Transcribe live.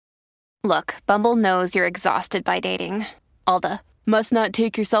Look, Bumble knows you're exhausted by dating. All the must not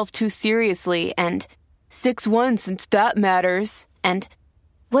take yourself too seriously and 6'1" since that matters. And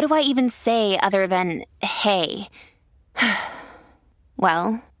what do I even say other than hey?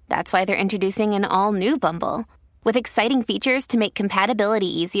 Well, that's why they're introducing an all-new Bumble with exciting features to make compatibility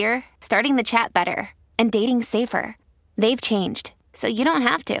easier, starting the chat better, and dating safer. They've changed, so you don't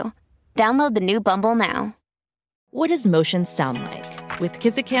have to. Download the new Bumble now. What does motion sound like? With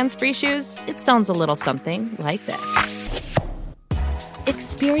Kizikans free shoes, it sounds a little something like this.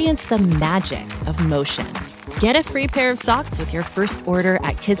 Experience the magic of motion. Get a free pair of socks with your first order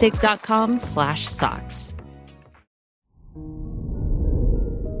at kizik.com/socks.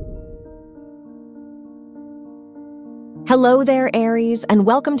 Hello there, Aries, and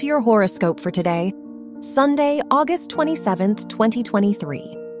welcome to your horoscope for today, Sunday, August 27th,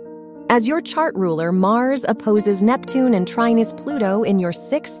 2023. As your chart ruler, Mars opposes Neptune and trines Pluto in your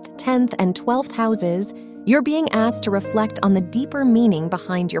 6th, 10th, and 12th houses, you're being asked to reflect on the deeper meaning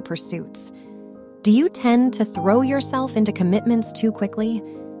behind your pursuits. Do you tend to throw yourself into commitments too quickly?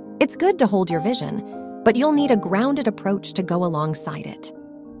 It's good to hold your vision, but you'll need a grounded approach to go alongside it.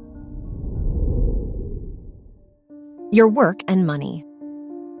 Your work and money.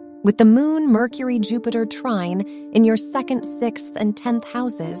 With the Moon, Mercury, Jupiter trine in your 2nd, 6th, and 10th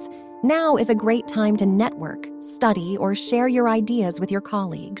houses, now is a great time to network, study, or share your ideas with your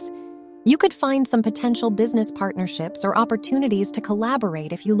colleagues. You could find some potential business partnerships or opportunities to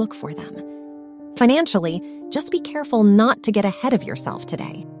collaborate if you look for them. Financially, just be careful not to get ahead of yourself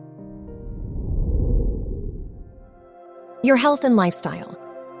today. Your health and lifestyle.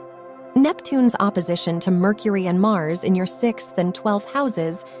 Neptune's opposition to Mercury and Mars in your 6th and 12th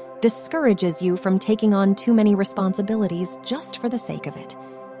houses discourages you from taking on too many responsibilities just for the sake of it.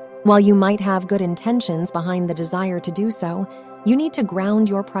 While you might have good intentions behind the desire to do so, you need to ground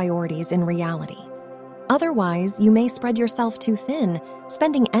your priorities in reality. Otherwise, you may spread yourself too thin,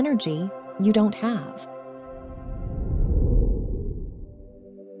 spending energy you don't have.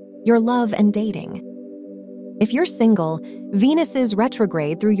 Your love and dating. If you're single, Venus's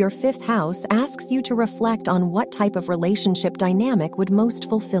retrograde through your 5th house asks you to reflect on what type of relationship dynamic would most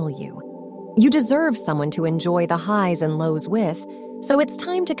fulfill you. You deserve someone to enjoy the highs and lows with, so it's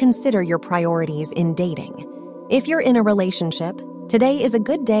time to consider your priorities in dating. If you're in a relationship, today is a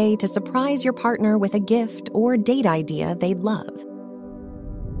good day to surprise your partner with a gift or date idea they'd love.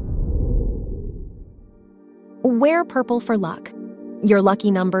 Wear purple for luck. Your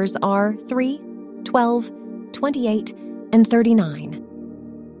lucky numbers are 3, 12, 28, and 39.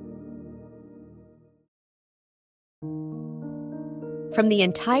 From the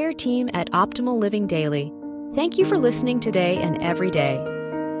entire team at Optimal Living Daily, thank you for listening today and every day.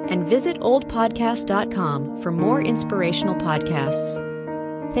 And visit oldpodcast.com for more inspirational podcasts.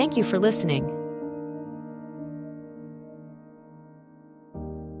 Thank you for listening.